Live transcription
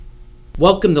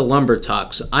Welcome to Lumber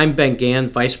Talks. I'm Ben Gann,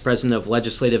 Vice President of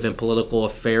Legislative and Political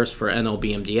Affairs for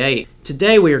NLBMDA.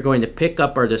 Today we are going to pick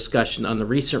up our discussion on the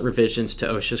recent revisions to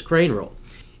OSHA's crane rule.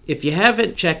 If you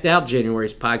haven't checked out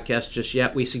January's podcast just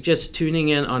yet, we suggest tuning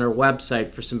in on our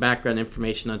website for some background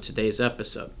information on today's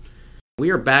episode. We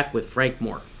are back with Frank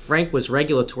Moore. Frank was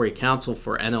Regulatory Counsel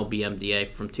for NLBMDA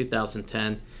from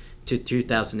 2010 to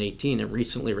 2018 and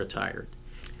recently retired.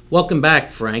 Welcome back,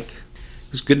 Frank.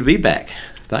 It's good to be back.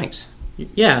 Thanks.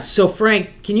 Yeah, so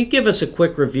Frank, can you give us a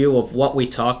quick review of what we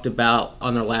talked about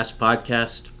on our last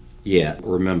podcast? Yeah,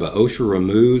 remember, OSHA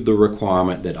removed the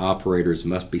requirement that operators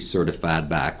must be certified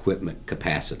by equipment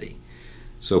capacity.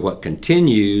 So what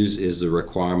continues is the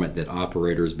requirement that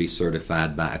operators be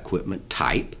certified by equipment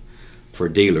type. For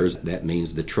dealers, that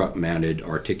means the truck-mounted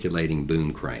articulating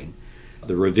boom crane.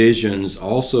 The revisions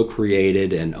also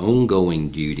created an ongoing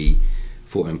duty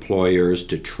for employers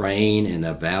to train and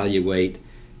evaluate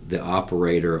the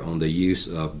operator on the use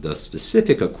of the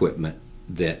specific equipment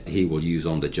that he will use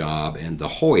on the job and the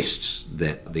hoists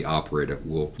that the operator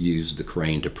will use the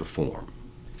crane to perform.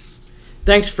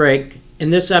 Thanks, Frank. In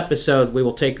this episode, we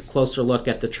will take a closer look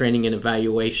at the training and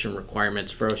evaluation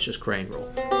requirements for OSHA's crane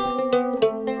rule.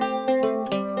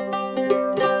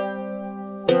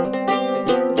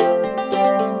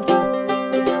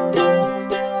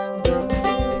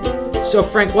 So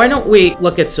Frank, why don't we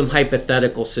look at some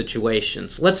hypothetical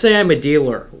situations? Let's say I'm a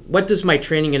dealer. What does my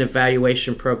training and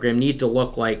evaluation program need to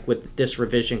look like with this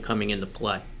revision coming into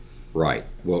play? Right.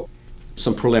 Well,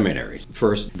 some preliminaries.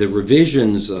 First, the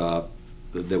revisions that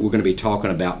we're going to be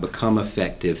talking about become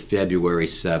effective February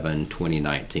 7,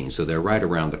 2019. So they're right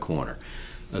around the corner.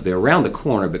 They're around the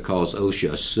corner because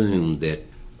OSHA assumed that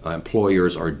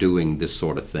employers are doing this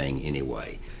sort of thing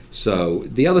anyway. So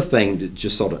the other thing to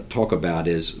just sort of talk about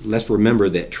is, let's remember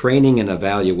that training and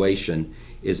evaluation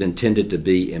is intended to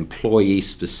be employee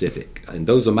specific. And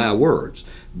those are my words.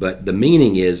 But the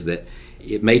meaning is that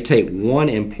it may take one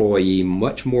employee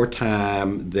much more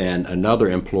time than another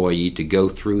employee to go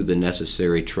through the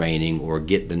necessary training or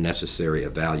get the necessary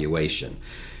evaluation.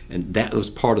 And that was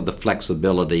part of the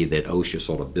flexibility that OSHA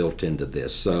sort of built into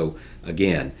this. So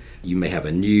again, you may have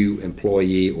a new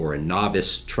employee or a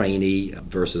novice trainee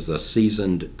versus a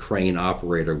seasoned crane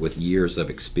operator with years of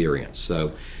experience.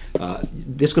 So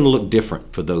this is going to look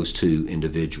different for those two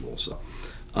individuals.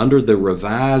 Under the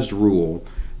revised rule,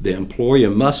 the employer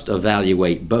must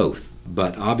evaluate both,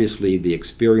 but obviously the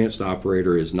experienced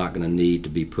operator is not going to need to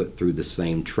be put through the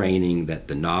same training that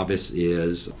the novice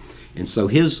is. And so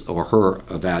his or her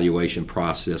evaluation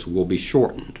process will be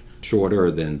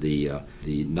shorter than the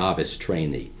novice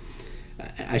trainee.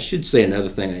 I should say another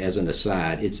thing as an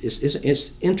aside.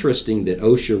 It's interesting that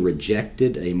OSHA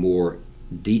rejected a more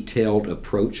detailed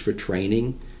approach for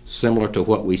training, similar to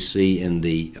what we see in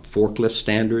the forklift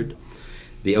standard.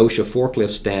 The OSHA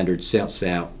forklift standard sets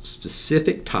out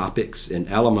specific topics and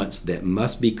elements that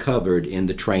must be covered in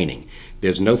the training.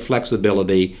 There's no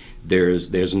flexibility.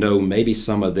 There's no maybe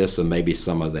some of this or maybe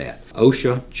some of that.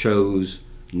 OSHA chose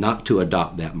not to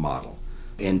adopt that model,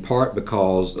 in part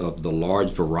because of the large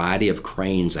variety of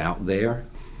cranes out there,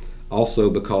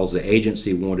 also because the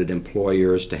agency wanted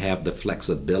employers to have the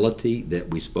flexibility that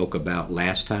we spoke about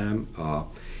last time,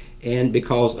 and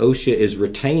because OSHA is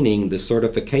retaining the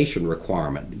certification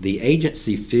requirement. The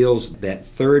agency feels that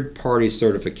third-party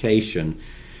certification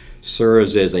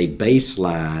serves as a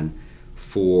baseline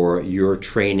for your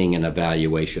training and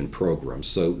evaluation program.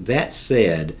 So that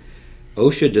said,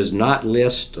 OSHA does not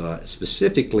list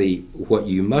specifically what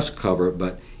you must cover,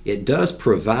 but it does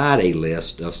provide a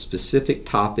list of specific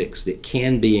topics that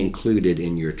can be included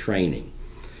in your training.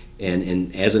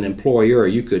 And as an employer,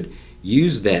 you could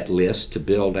use that list to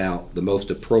build out the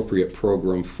most appropriate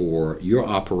program for your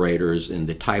operators and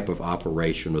the type of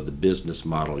operation or the business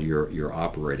model you're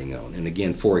operating on. And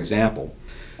again, for example,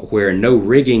 where no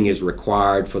rigging is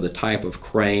required for the type of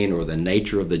crane or the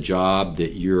nature of the job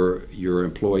that your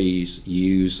employees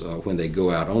use when they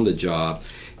go out on the job,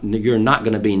 you're not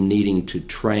going to be needing to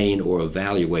train or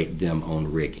evaluate them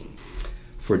on rigging.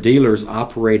 For dealers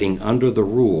operating under the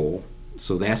rule,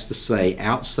 so that's to say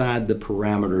outside the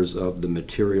parameters of the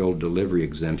material delivery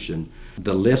exemption,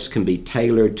 the list can be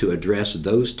tailored to address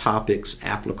those topics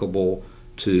applicable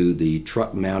to the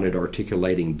truck-mounted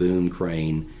articulating boom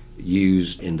crane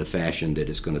used in the fashion that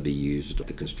it's going to be used at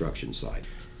the construction site.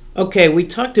 Okay, we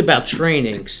talked about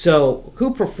training. So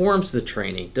who performs the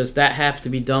training? Does that have to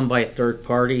be done by a third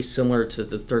party, similar to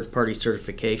the third-party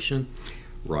certification?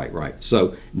 Right.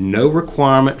 So no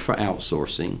requirement for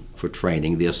outsourcing for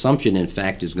training. The assumption, in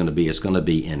fact, is going to be it's going to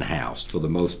be in-house for the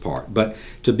most part. But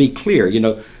to be clear,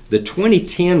 the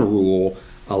 2010 rule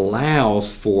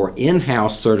allows for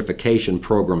in-house certification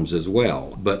programs as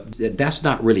well, but that's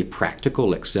not really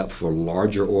practical except for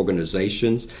larger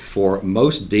organizations. For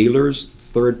most dealers,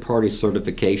 third-party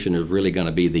certification is really going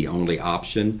to be the only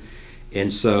option.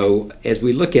 And so as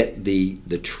we look at the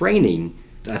training,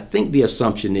 I think the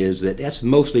assumption is that that's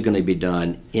mostly going to be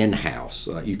done in-house.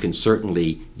 You can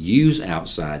certainly use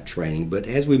outside training, but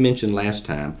as we mentioned last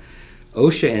time,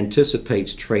 OSHA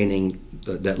anticipates training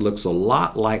that looks a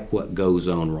lot like what goes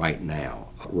on right now,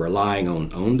 relying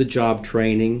on on-the-job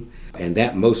training, and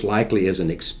that most likely is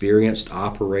an experienced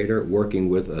operator working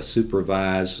with a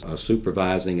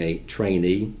supervising a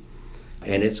trainee.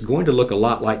 And it's going to look a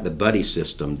lot like the buddy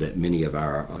system that many of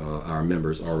our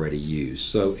members already use.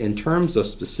 So in terms of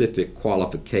specific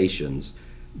qualifications,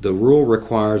 the rule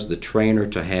requires the trainer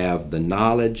to have the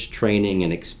knowledge, training,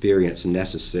 and experience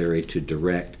necessary to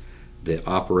direct the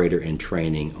operator in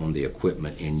training on the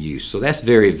equipment in use. So that's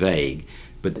very vague,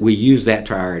 but we use that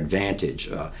to our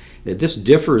advantage. This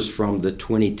differs from the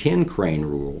 2010 Crane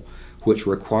rule, which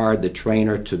required the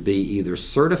trainer to be either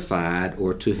certified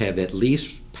or to have at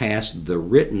least passed the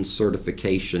written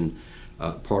certification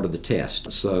part of the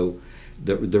test. So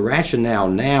the rationale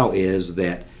now is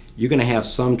that you're going to have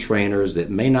some trainers that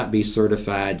may not be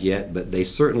certified yet, but they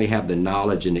certainly have the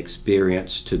knowledge and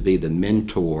experience to be the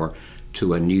mentor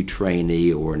to a new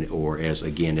trainee, or as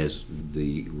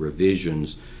the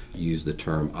revisions use the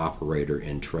term operator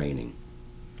in training.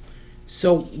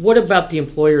 So what about the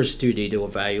employer's duty to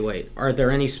evaluate? Are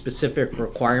there any specific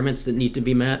requirements that need to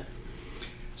be met?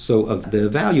 So the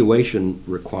evaluation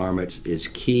requirements is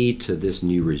key to this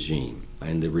new regime.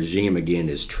 And the regime, again,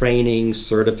 is training,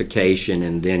 certification,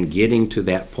 and then getting to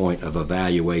that point of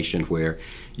evaluation where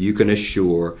you can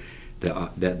assure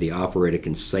that the operator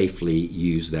can safely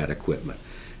use that equipment.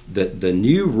 The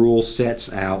new rule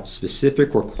sets out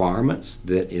specific requirements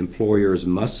that employers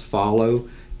must follow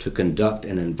to conduct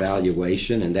an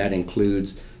evaluation, and that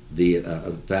includes the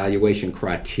evaluation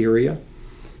criteria,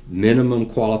 minimum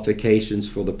qualifications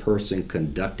for the person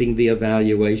conducting the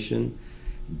evaluation,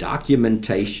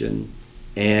 documentation,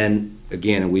 and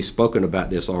again, and we've spoken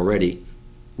about this already,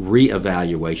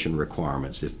 re-evaluation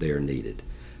requirements if they're needed.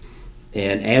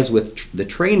 And as with the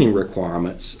training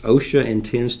requirements, OSHA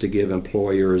intends to give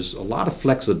employers a lot of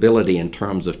flexibility in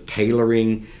terms of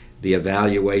tailoring the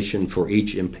evaluation for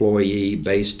each employee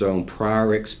based on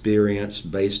prior experience,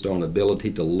 based on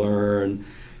ability to learn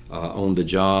on the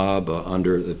job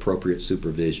under the appropriate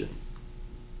supervision.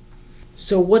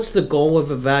 So what's the goal of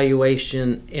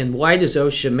evaluation, and why does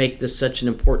OSHA make this such an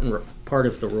important part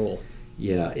of the rule?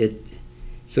 Yeah,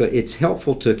 so it's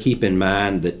helpful to keep in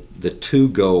mind that the two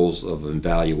goals of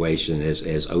evaluation as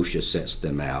OSHA sets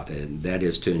them out, and that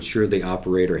is to ensure the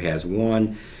operator has,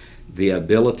 one, the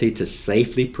ability to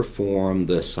safely perform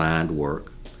the assigned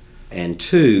work, and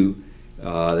two,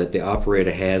 that the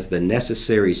operator has the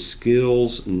necessary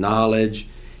skills, knowledge,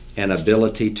 and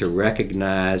ability to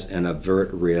recognize and avert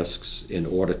risks in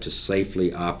order to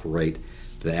safely operate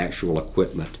the actual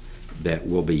equipment that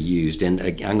will be used. And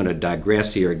I'm going to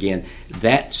digress here again.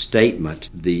 That statement,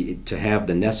 to have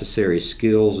the necessary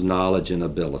skills, knowledge, and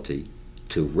ability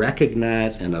to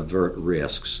recognize and avert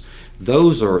risks,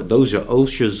 those are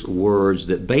OSHA's words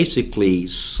that basically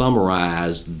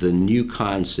summarize the new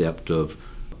concept of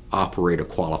operator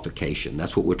qualification.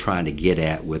 That's what we're trying to get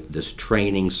at with this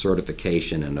training,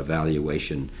 certification, and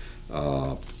evaluation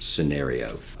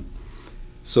scenario.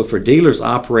 So for dealers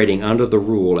operating under the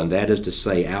rule, and that is to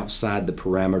say outside the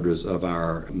parameters of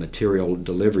our material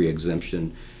delivery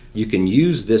exemption, you can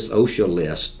use this OSHA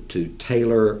list to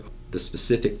tailor the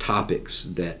specific topics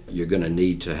that you're going to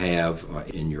need to have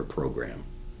in your program.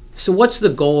 So what's the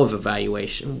goal of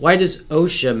evaluation? Why does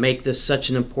OSHA make this such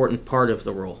an important part of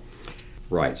the rule?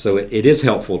 Right, so it is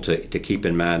helpful to keep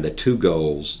in mind the two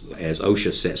goals, as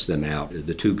OSHA sets them out,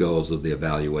 the two goals of the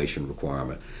evaluation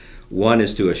requirement. One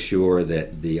is to assure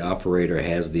that the operator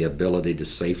has the ability to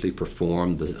safely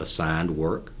perform the assigned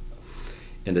work.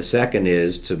 And the second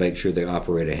is to make sure the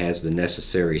operator has the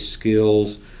necessary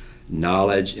skills,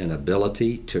 knowledge, and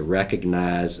ability to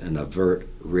recognize and avert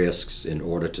risks in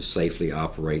order to safely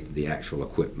operate the actual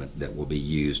equipment that will be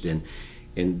used. And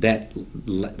that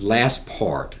last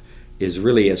part is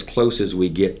really as close as we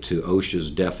get to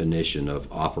OSHA's definition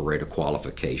of operator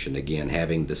qualification. Again,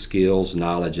 having the skills,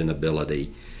 knowledge, and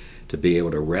ability to be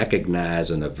able to recognize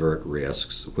and avert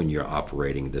risks when you're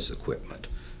operating this equipment.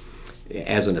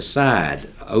 As an aside,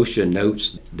 OSHA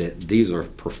notes that these are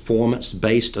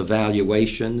performance-based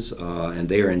evaluations, and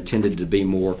they are intended to be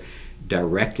more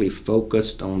directly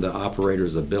focused on the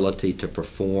operator's ability to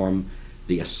perform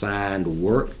the assigned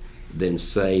work than,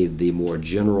 say, the more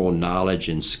general knowledge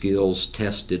and skills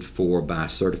tested for by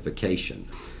certification.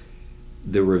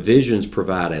 The revisions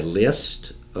provide a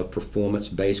list of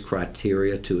performance-based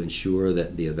criteria to ensure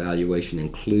that the evaluation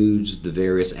includes the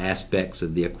various aspects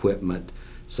of the equipment,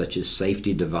 such as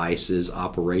safety devices,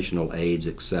 operational aids,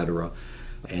 etc.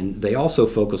 And they also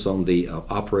focus on the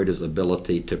operator's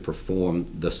ability to perform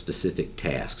the specific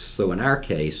tasks. So in our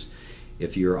case,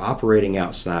 if you're operating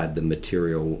outside the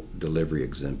material delivery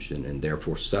exemption and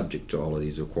therefore subject to all of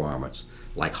these requirements,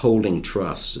 like holding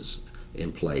trusses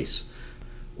in place,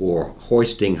 or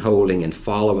hoisting, holding, and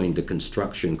following the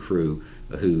construction crew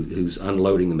who's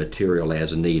unloading the material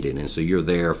as needed, and so you're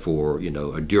there for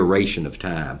a duration of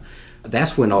time,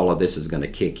 that's when all of this is going to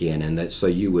kick in, and so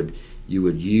you would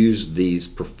use these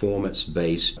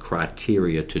performance-based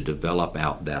criteria to develop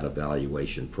out that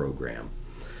evaluation program.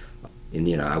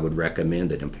 And I would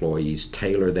recommend that employees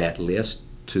tailor that list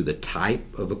to the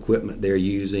type of equipment they're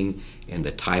using and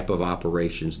the type of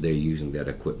operations they're using that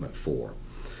equipment for.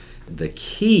 The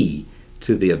key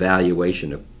to the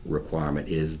evaluation requirement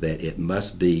is that it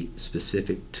must be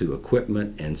specific to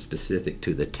equipment and specific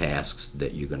to the tasks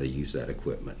that you're going to use that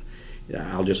equipment.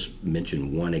 I'll just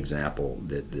mention one example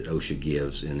that OSHA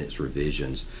gives in its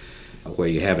revisions, where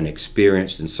you have an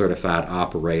experienced and certified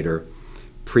operator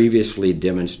previously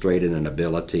demonstrated an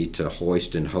ability to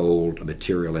hoist and hold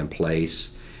material in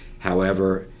place.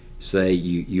 However, say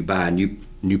you buy a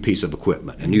new piece of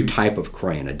equipment, a new type of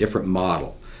crane, a different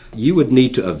model. You would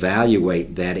need to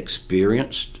evaluate that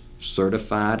experienced,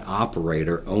 certified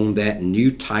operator on that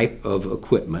new type of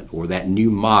equipment or that new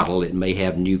model. It may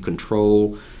have new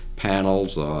control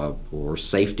panels or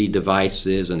safety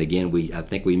devices. And again, I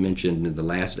think we mentioned in the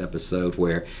last episode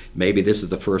where maybe this is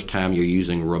the first time you're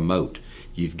using a remote.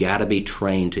 You've got to be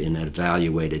trained and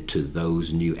evaluated to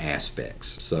those new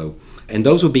aspects. And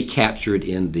those will be captured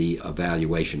in the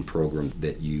evaluation program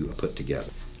that you put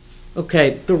together. Okay,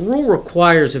 the rule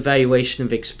requires evaluation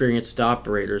of experienced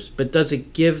operators, but does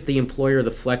it give the employer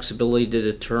the flexibility to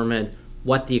determine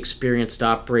what the experienced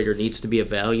operator needs to be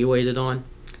evaluated on?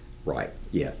 Right,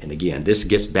 yeah. And again, this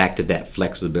gets back to that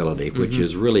flexibility, which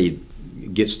is really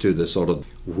gets to the sort of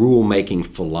rule-making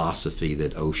philosophy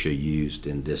that OSHA used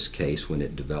in this case when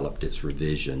it developed its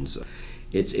revisions.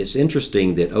 It's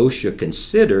interesting that OSHA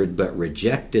considered but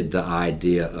rejected the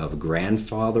idea of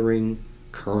grandfathering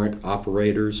current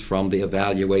operators from the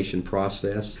evaluation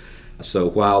process. So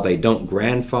while they don't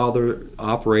grandfather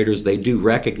operators, they do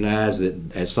recognize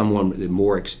that as someone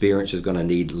more experienced is going to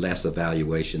need less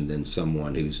evaluation than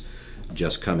someone who's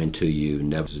just coming to you,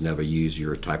 never used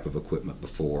your type of equipment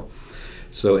before.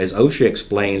 So as OSHA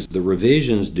explains, the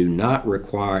revisions do not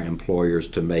require employers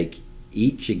to make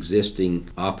each existing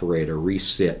operator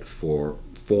resit for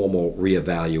formal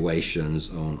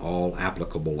reevaluations on all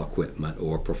applicable equipment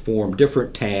or perform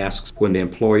different tasks when the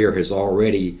employer has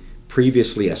already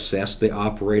previously assessed the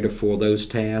operator for those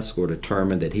tasks or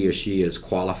determined that he or she is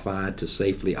qualified to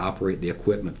safely operate the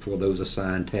equipment for those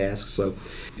assigned tasks. So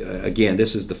again,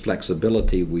 this is the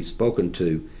flexibility we've spoken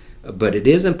to, but it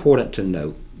is important to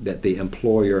note that the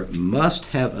employer must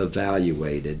have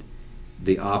evaluated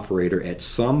the operator at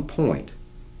some point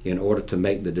in order to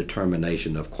make the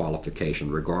determination of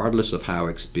qualification, regardless of how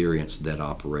experienced that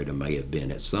operator may have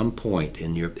been. At some point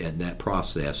in that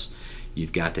process,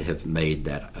 you've got to have made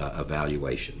that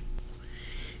evaluation.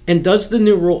 And does the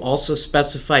new rule also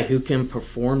specify who can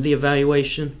perform the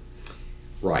evaluation?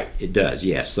 Right, it does,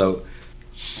 yes. So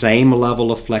same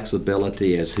level of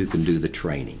flexibility as who can do the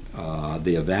training.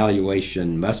 The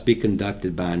evaluation must be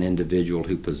conducted by an individual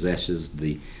who possesses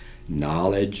the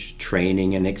knowledge,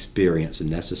 training, and experience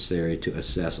necessary to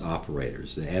assess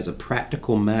operators. As a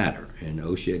practical matter, and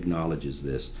OSHA acknowledges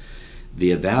this,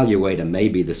 the evaluator may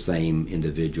be the same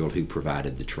individual who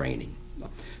provided the training.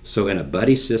 So in a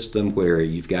buddy system where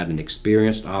you've got an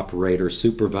experienced operator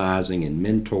supervising and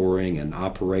mentoring an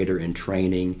operator in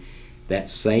training, that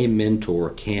same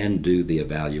mentor can do the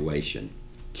evaluation.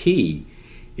 Key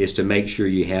is to make sure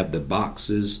you have the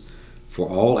boxes for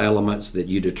all elements that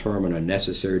you determine are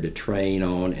necessary to train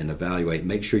on and evaluate.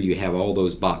 Make sure you have all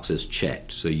those boxes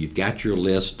checked. So you've got your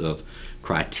list of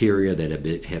criteria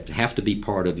that have to be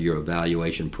part of your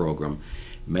evaluation program.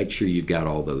 Make sure you've got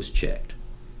all those checked.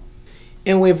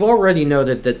 And we've already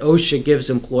noted that OSHA gives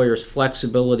employers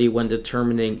flexibility when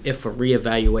determining if a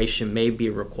reevaluation may be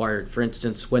required, for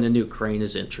instance, when a new crane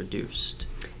is introduced.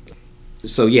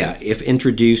 So yeah, if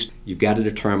introduced, you've got to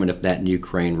determine if that new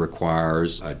crane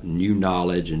requires a new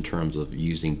knowledge in terms of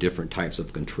using different types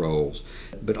of controls.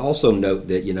 But also note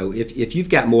that, if you've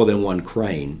got more than one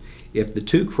crane, if the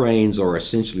two cranes are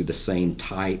essentially the same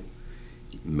type,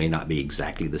 may not be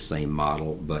exactly the same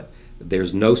model, but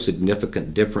there's no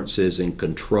significant differences in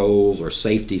controls or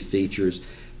safety features.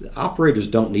 The operators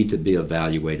don't need to be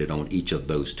evaluated on each of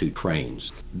those two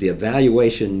cranes. The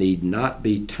evaluation need not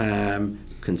be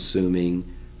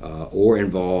time-consuming or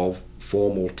involve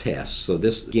formal tests. So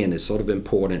this, again, is sort of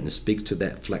important and speaks to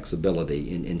that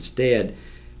flexibility. And instead,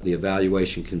 the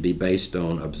evaluation can be based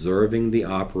on observing the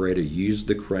operator use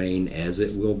the crane as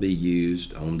it will be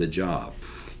used on the job.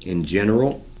 In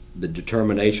general, the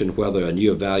determination whether a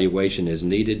new evaluation is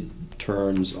needed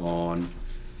turns on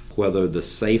whether the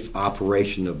safe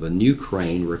operation of a new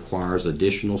crane requires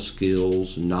additional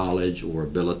skills, knowledge, or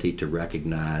ability to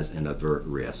recognize and avert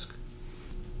risk.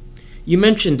 You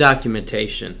mentioned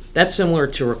documentation. That's similar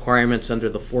to requirements under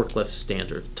the forklift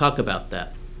standard. Talk about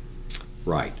that.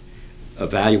 Right.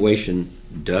 Evaluation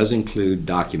does include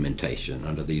documentation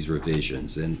under these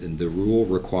revisions, and the rule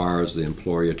requires the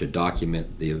employer to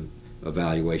document the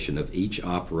evaluation of each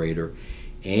operator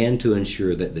and to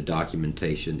ensure that the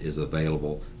documentation is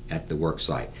available at the work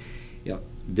site.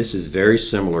 This is very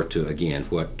similar to, again,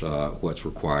 what's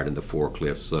required in the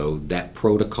forklift. So that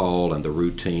protocol and the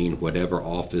routine, whatever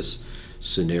office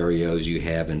scenarios you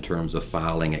have in terms of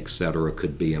filing, etc.,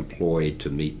 could be employed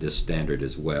to meet this standard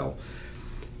as well.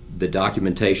 The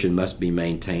documentation must be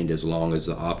maintained as long as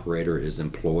the operator is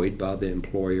employed by the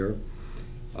employer.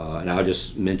 And I'll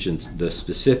just mention the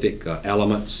specific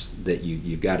elements that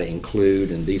you've got to include,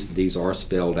 and these are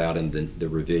spelled out in the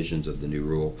revisions of the new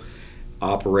rule.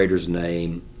 Operator's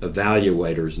name,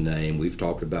 evaluator's name, we've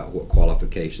talked about what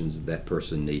qualifications that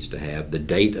person needs to have, the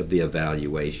date of the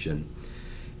evaluation,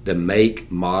 the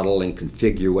make, model, and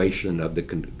configuration of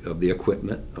the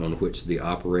equipment on which the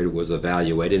operator was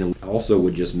evaluated. And also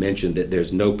would just mention that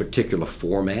there's no particular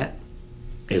format.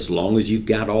 As long as you've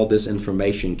got all this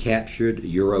information captured,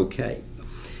 you're okay.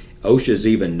 OSHA's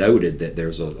even noted that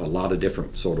there's a lot of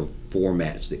different sort of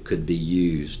formats that could be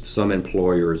used. Some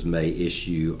employers may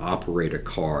issue operator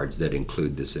cards that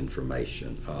include this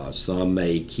information. Some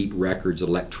may keep records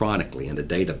electronically in a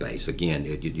database. Again,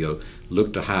 you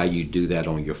look to how you do that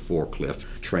on your forklift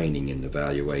training and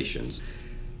evaluations.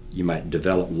 You might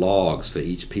develop logs for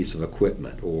each piece of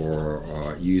equipment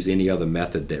or use any other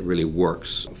method that really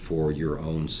works for your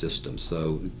own system.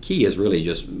 So the key is really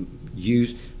just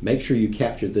make sure you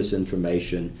capture this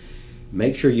information,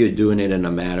 make sure you're doing it in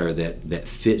a manner that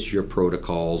fits your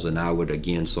protocols, and I would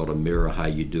again sort of mirror how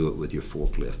you do it with your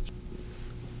forklift.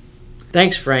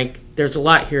 Thanks, Frank. There's a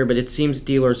lot here, but it seems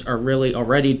dealers are really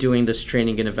already doing this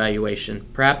training and evaluation,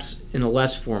 perhaps in a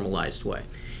less formalized way.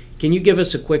 Can you give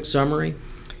us a quick summary?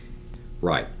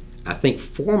 Right. I think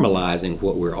formalizing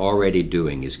what we're already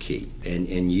doing is key,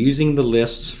 and using the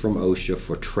lists from OSHA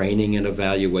for training and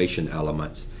evaluation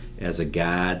elements as a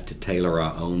guide to tailor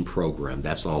our own program,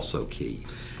 that's also key.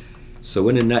 So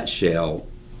in a nutshell,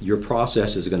 your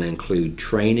process is going to include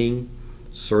training,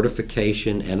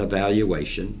 certification, and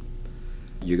evaluation.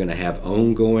 You're going to have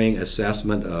ongoing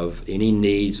assessment of any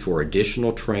needs for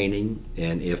additional training,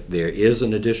 and if there is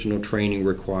an additional training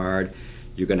required,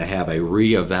 you're going to have a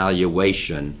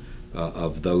reevaluation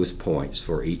of those points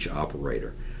for each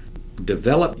operator.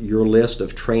 Develop your list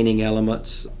of training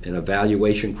elements and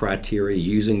evaluation criteria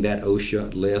using that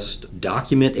OSHA list.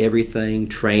 Document everything,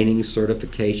 training,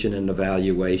 certification, and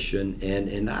evaluation.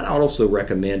 And I'd also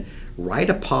recommend write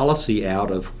a policy out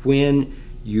of when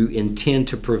you intend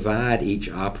to provide each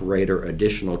operator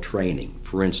additional training.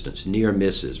 For instance, near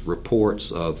misses,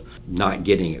 reports of not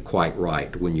getting it quite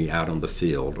right when you're out on the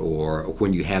field or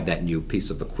when you have that new piece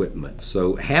of equipment.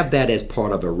 So have that as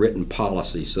part of a written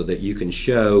policy so that you can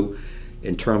show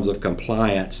in terms of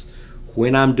compliance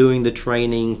when I'm doing the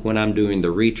training, when I'm doing the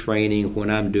retraining, when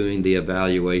I'm doing the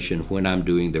evaluation, when I'm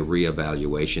doing the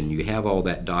reevaluation. You have all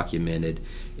that documented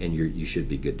and you should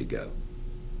be good to go.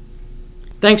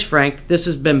 Thanks, Frank. This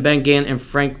has been Ben Gann and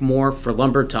Frank Moore for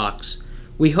Lumber Talks.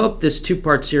 We hope this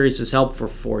two-part series is helpful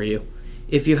for you.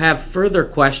 If you have further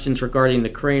questions regarding the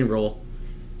crane rule,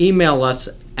 email us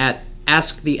at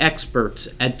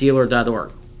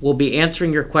asktheexperts@dealer.org. We'll be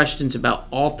answering your questions about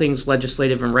all things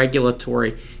legislative and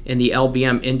regulatory in the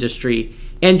LBM industry,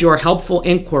 and your helpful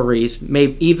inquiries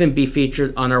may even be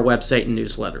featured on our website and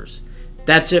newsletters.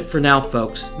 That's it for now,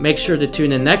 folks. Make sure to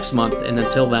tune in next month, and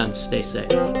until then, stay safe.